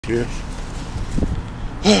Here.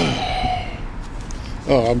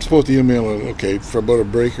 Oh, I'm supposed to email it. Okay, for about a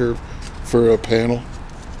breaker for a panel.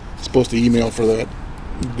 Supposed to email for that.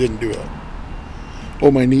 Didn't do it. Oh,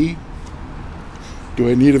 my knee. Do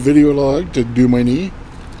I need a video log to do my knee?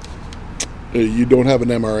 You don't have an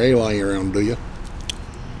MRA lying around, do you?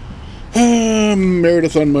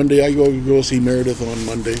 Meredith on Monday. I go see Meredith on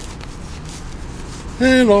Monday.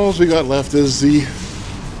 And all we got left is the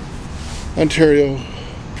Ontario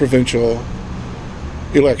provincial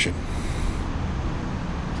election.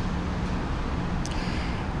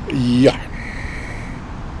 Yeah.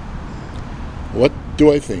 What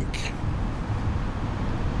do I think?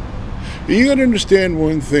 You got to understand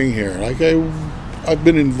one thing here. Like I've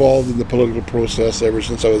been involved in the political process ever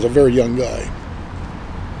since I was a very young guy.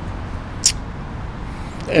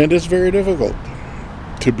 And it's very difficult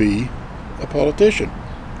to be a politician.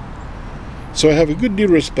 So I have a good deal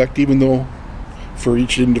of respect, even though for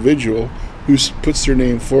each individual who puts their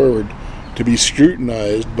name forward to be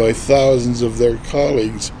scrutinized by thousands of their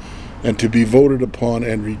colleagues and to be voted upon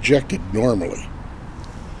and rejected normally.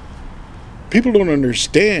 People don't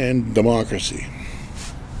understand democracy.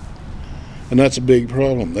 And that's a big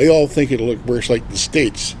problem. They all think it works like the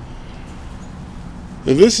States.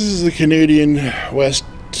 This is the Canadian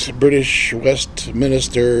British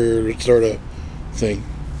Westminster sort of thing.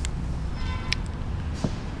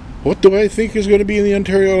 What do I think is going to be in the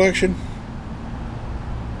Ontario election?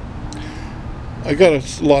 I got a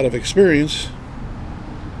lot of experience.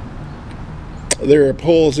 There are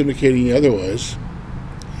polls indicating otherwise,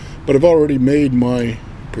 but I've already made my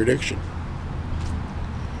prediction.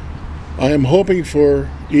 I am hoping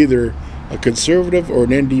for either a Conservative or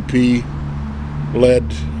an NDP-led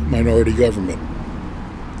minority government.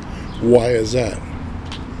 Why is that?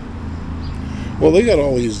 Well, they got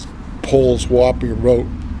all these polls whopping about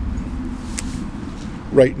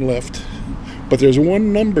right and left, but there's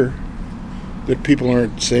one number that people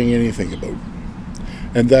aren't saying anything about,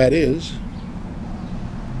 and that is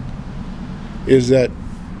that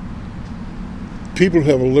people who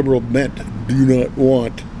have a liberal bent do not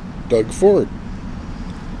want Doug Ford.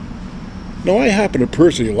 Now, I happen to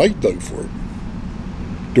personally like Doug Ford.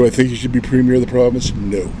 Do I think he should be premier of the province?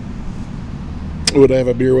 No. Would I have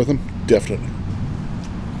a beer with him? Definitely.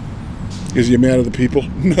 Is he a man of the people?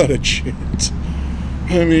 Not a chance.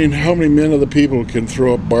 I mean, how many men of the people can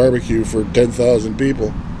throw a barbecue for 10,000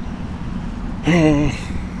 people?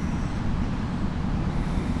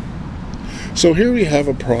 So here we have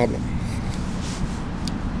a problem.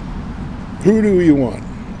 Who do we want?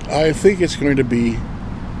 I think it's going to be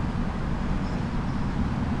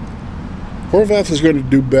Horvath is going to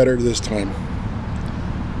do better this time.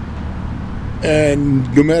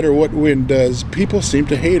 And no matter what Wynne does, people seem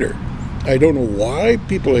to hate her. I don't know why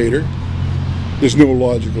people hate her. There's no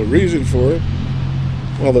logical reason for it.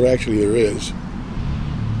 Well, there is.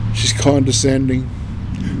 She's condescending,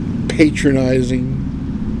 patronizing,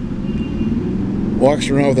 walks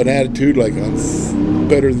around with an attitude like I'm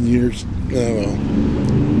better than yours. Oh, well.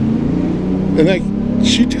 And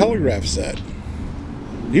she telegraphs that.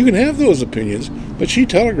 You can have those opinions, but she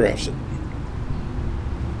telegraphs it.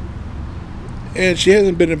 And she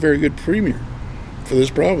hasn't been a very good premier for this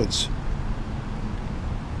province.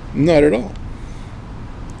 Not at all.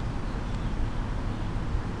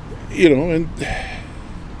 You know, and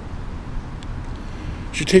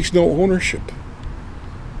she takes no ownership.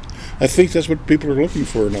 I think that's what people are looking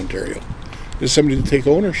for in Ontario, is somebody to take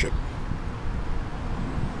ownership.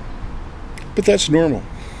 But that's normal.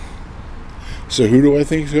 So who do I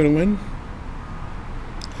think is going to win?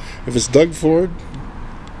 If it's Doug Ford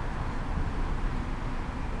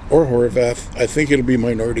or Horvath, I think it'll be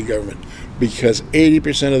minority government, because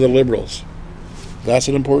 80% of the Liberals, that's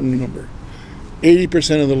an important number,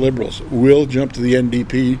 80% of the Liberals will jump to the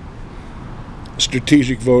NDP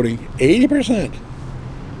strategic voting, 80%,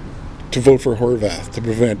 to vote for Horvath to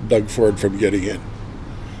prevent Doug Ford from getting in.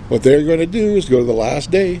 What they're going to do is go to the last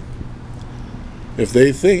day. If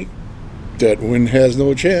they think that Wynne has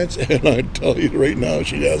no chance, and I tell you right now,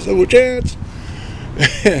 she has no chance,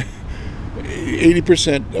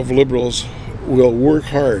 80% of Liberals will work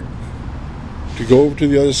hard to go over to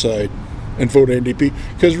the other side and vote NDP,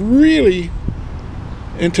 because really,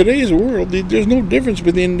 in today's world, there's no difference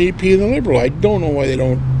between the NDP and the Liberal. I don't know why they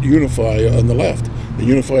don't unify on the left. They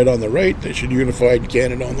unified on the right. They should unify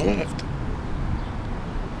Canada on the left.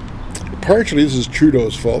 Partially, this is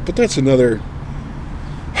Trudeau's fault, but that's another,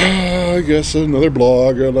 I guess, another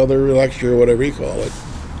blog, another lecture, whatever you call it.